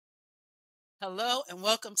Hello and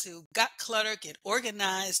welcome to Got Clutter, Get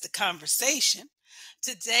Organized, the conversation.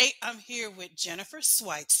 Today I'm here with Jennifer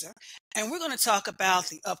Schwytzer, and we're going to talk about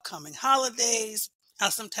the upcoming holidays, how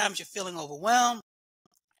sometimes you're feeling overwhelmed,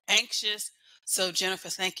 anxious. So, Jennifer,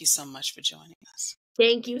 thank you so much for joining us.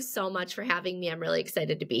 Thank you so much for having me. I'm really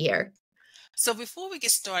excited to be here. So, before we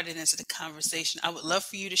get started into the conversation, I would love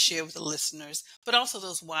for you to share with the listeners, but also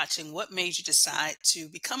those watching, what made you decide to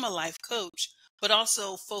become a life coach, but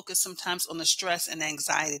also focus sometimes on the stress and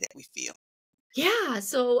anxiety that we feel. Yeah,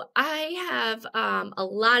 so I have a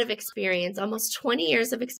lot of experience, almost 20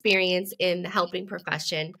 years of experience in the helping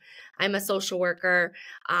profession. I'm a social worker.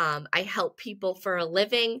 I help people for a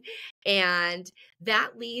living, and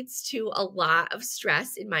that leads to a lot of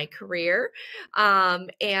stress in my career.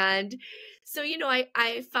 And so,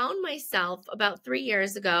 I found myself about 3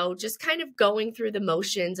 years ago just kind of going through the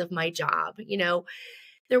motions of my job.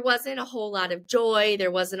 There wasn't a whole lot of joy. There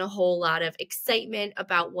wasn't a whole lot of excitement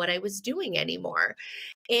about what I was doing anymore.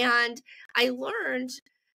 And I learned,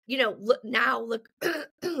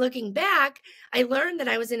 looking back, I learned that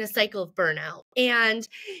I was in a cycle of burnout. And,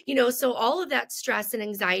 so all of that stress and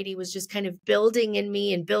anxiety was just kind of building in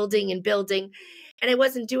me and building and building. And I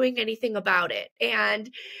wasn't doing anything about it. And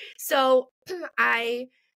so I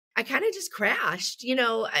kind of just crashed,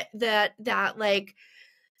 that like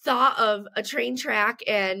thought of a train track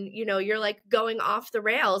and you're like going off the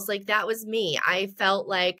rails. Like that was me. I felt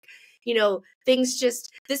like things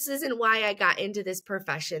just, this isn't why I got into this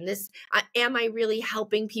profession. Am I really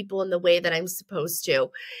helping people in the way that I'm supposed to?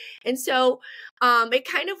 And so it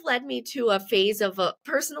kind of led me to a phase of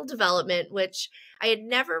personal development, which I had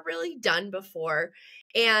never really done before.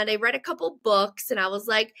 And I read a couple books and I was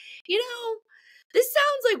like, you know this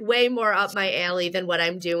sounds like way more up my alley than what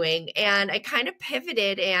I'm doing. And I kind of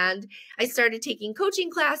pivoted and I started taking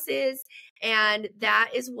coaching classes. And that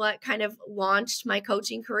is what kind of launched my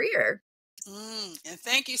coaching career. And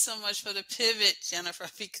thank you so much for the pivot, Jennifer,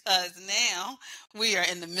 because now we are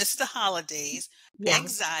in the midst of the holidays. Yeah.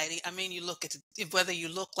 Anxiety. I mean, you look at whether you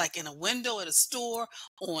look like in a window at a store,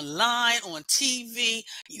 online, on TV,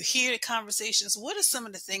 you hear the conversations. What are some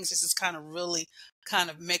of the things that just kind of really kind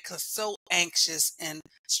of make us so anxious and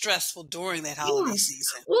stressful during that holiday Yeah.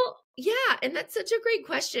 season? Well, yeah, and that's such a great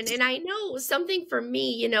question. And I know something for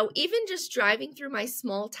me, even just driving through my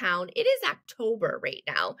small town, it is October right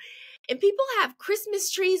now. And people have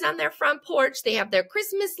Christmas trees on their front porch. They have their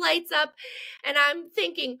Christmas lights up. And I'm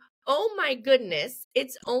thinking, oh my goodness,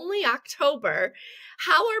 it's only October.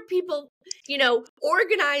 How are people,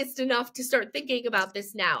 organized enough to start thinking about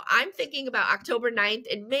this now? I'm thinking about October 9th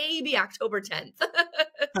and maybe October 10th.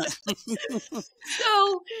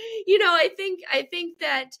 So, I think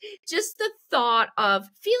that just the thought of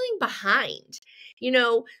feeling behind,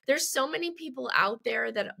 there's so many people out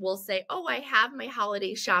there that will say, "Oh, I have my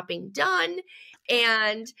holiday shopping done."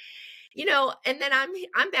 And, and then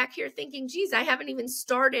I'm back here thinking, "Geez, I haven't even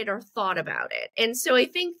started or thought about it." And so I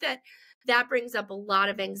think that that brings up a lot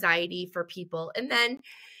of anxiety for people. And then,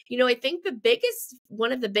 I think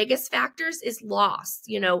one of the biggest factors is loss,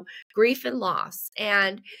 grief and loss.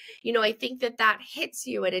 And, I think that that hits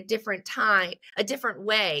you at a different time, a different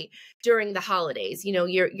way during the holidays.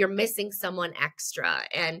 You're missing someone extra.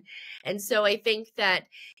 And so I think that,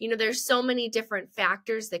 there's so many different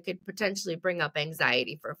factors that could potentially bring up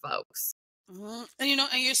anxiety for folks. And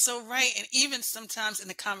you're so right. And even sometimes in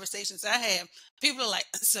the conversations I have, people are like,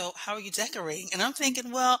 "So, how are you decorating?" And I'm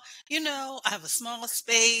thinking, well, I have a smaller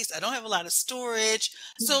space. I don't have a lot of storage.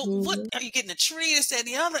 So, what Mhm. are you getting a tree? This, that, and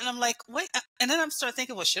the other? And I'm like, wait. And then I'm start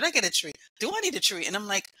thinking, well, should I get a tree? Do I need a tree? And I'm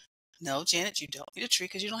like, no, Janet, you don't need a tree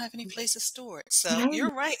because you don't have any place to store it. So Right.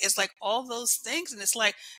 you're right. It's like all those things, and it's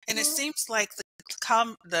like, and it seems like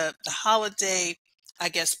the holiday, I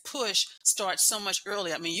guess, push starts so much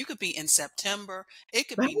earlier. I mean, you could be in September, it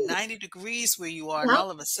could be Right. 90 degrees where you are, and Yep. all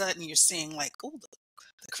of a sudden you're seeing like, oh,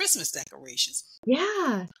 the Christmas decorations.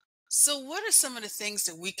 Yeah. So, what are some of the things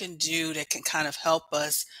that we can do that can kind of help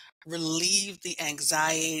us relieve the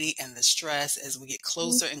anxiety and the stress as we get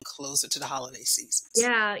closer and closer to the holiday seasons?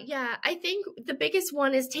 Yeah, yeah. I think the biggest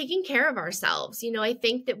one is taking care of ourselves. I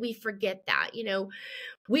think that we forget that.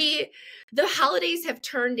 We the holidays have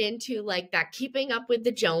turned into like that keeping up with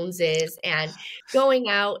the Joneses and going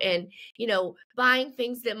out and, buying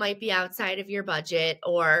things that might be outside of your budget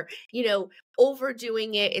or,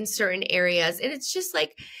 overdoing it in certain areas. And it's just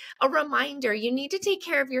like a reminder, you need to take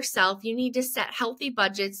care of yourself. You need to set healthy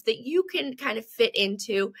budgets that you can kind of fit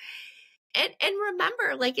into and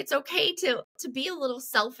remember, like, it's okay to be a little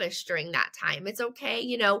selfish during that time. It's okay,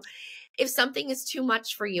 if something is too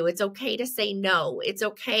much for you, it's okay to say no. It's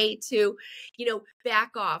okay to,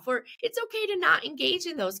 back off, or it's okay to not engage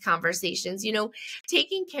in those conversations.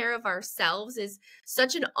 Taking care of ourselves is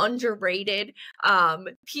such an underrated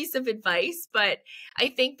piece of advice, but I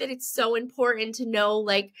think that it's so important to know,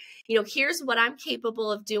 like, here's what I'm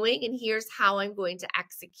capable of doing, and here's how I'm going to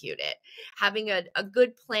execute it. Having a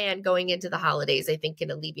good plan going into the holidays, I think,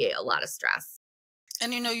 can alleviate a lot of stress.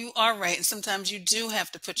 And you are right. And sometimes you do have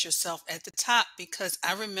to put yourself at the top because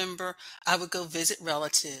I remember I would go visit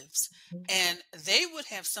relatives Mhm. and they would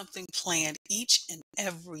have something planned each and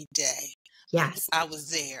every day that Yes. I was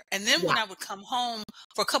there. And then Yeah. when I would come home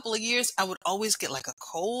for a couple of years, I would always get like a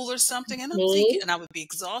cold or something. And I'm thinking, Mhm. and I would be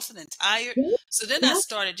exhausted and tired. So then I Yep.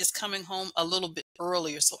 started just coming home a little bit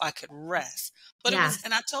earlier so I could rest. But it was, Yes.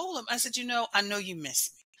 and I told him, I said, I know you miss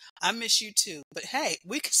me. I miss you too. But hey,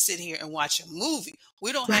 we could sit here and watch a movie.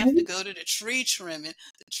 We don't have to Right. go to the tree trimming,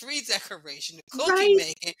 the tree decoration, the cookie Right.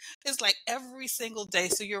 making. It's like every single day.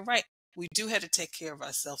 So you're right. We do have to take care of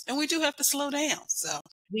ourselves and we do have to slow down. So,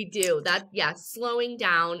 We do that. Yes, slowing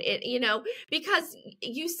down it, because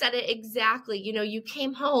you said it exactly. You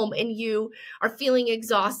came home and you are feeling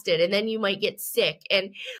exhausted, and then you might get sick.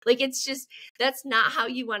 And like, it's just, that's not how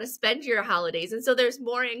you want to spend your holidays. And so there's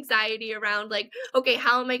more anxiety around, like, okay,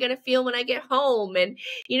 how am I going to feel when I get home? And,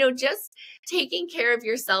 just taking care of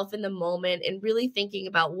yourself in the moment and really thinking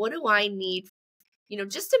about, what do I need,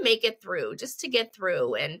 just to make it through, just to get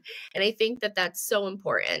through. And I think that that's so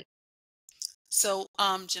important.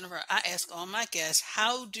 Jennifer, I ask all my guests,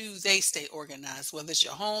 how do they stay organized? Whether it's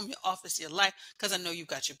your home, your office, your life, because I know you've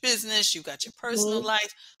got your business, you've got your personal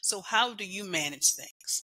life. So how do you manage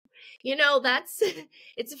things? That's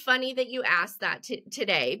it's funny that you asked that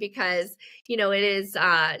today, because, it is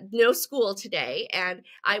no school today. And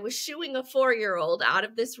I was shooing a 4-year-old out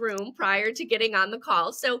of this room prior to getting on the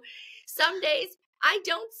call. So some days I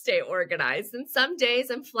don't stay organized, and some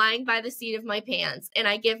days I'm flying by the seat of my pants, and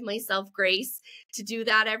I give myself grace to do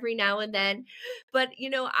that every now and then. But,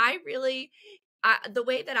 I really, the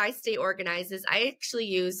way that I stay organized is I actually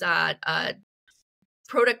use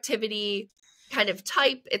productivity kind of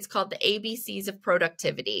type. It's called the ABCs of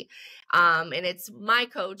productivity. And it's my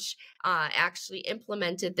coach actually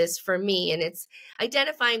implemented this for me. And it's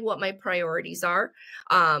identifying what my priorities are.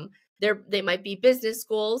 They might be business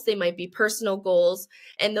goals, they might be personal goals,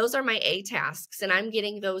 and those are my A tasks. And I'm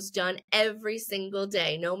getting those done every single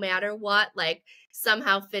day, no matter what, like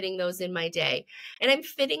somehow fitting those in my day. And I'm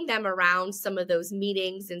fitting them around some of those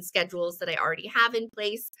meetings and schedules that I already have in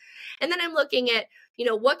place. And then I'm looking at,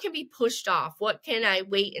 what can be pushed off? What can I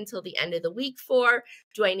wait until the end of the week for?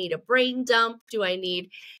 Do I need a brain dump? Do I need,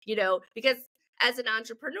 because as an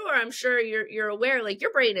entrepreneur, I'm sure you're aware, like,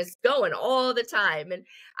 your brain is going all the time, and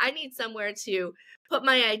I need somewhere to put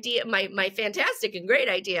my idea, my fantastic and great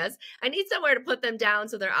ideas. I need somewhere to put them down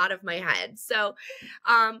so they're out of my head. So,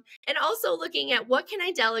 and also looking at what can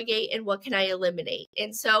I delegate and what can I eliminate.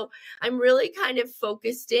 And so I'm really kind of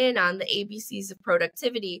focused in on the ABCs of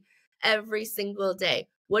productivity every single day.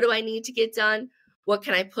 What do I need to get done? What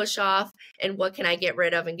can I push off? And what can I get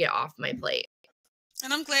rid of and get off my plate?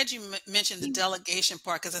 And I'm glad you mentioned the delegation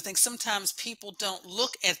part because I think sometimes people don't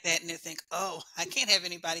look at that and they think, oh, I can't have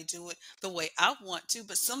anybody do it the way I want to.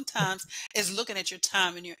 But sometimes it's looking at your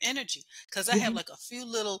time and your energy because I have Yeah. like a few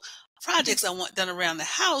little projects I want done around the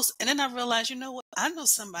house. And then I realize, you know what? I know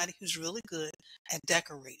somebody who's really good at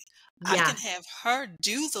decorating. I can Yes. have her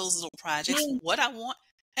do those little projects, Yeah. what I want.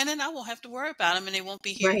 And then I won't have to worry about them and they won't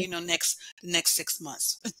be here, Right. next 6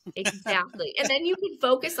 months. Exactly. And then you can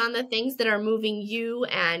focus on the things that are moving you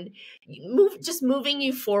and just moving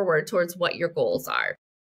you forward towards what your goals are.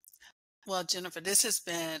 Well, Jennifer, this has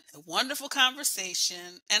been a wonderful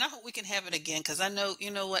conversation, and I hope we can have it again because I know, you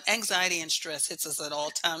know what, anxiety and stress hits us at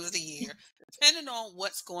all times of the year, depending on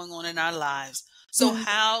what's going on in our lives. So, Yeah.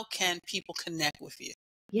 how can people connect with you?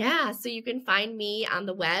 Yeah, so you can find me on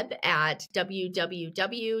the web at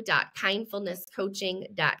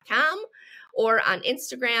www.kindfulnesscoaching.com, or on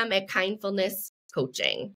Instagram at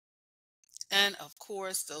kindfulnesscoaching. And of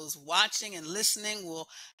course, those watching and listening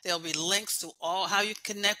there'll be links to all how you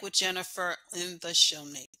connect with Jennifer in the show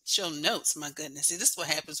notes. My goodness. See, this is what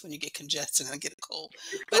happens when you get congested and get a cold.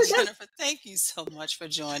 But Oh, yes. Jennifer, thank you so much for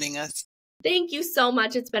joining us. Thank you so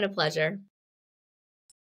much. It's been a pleasure.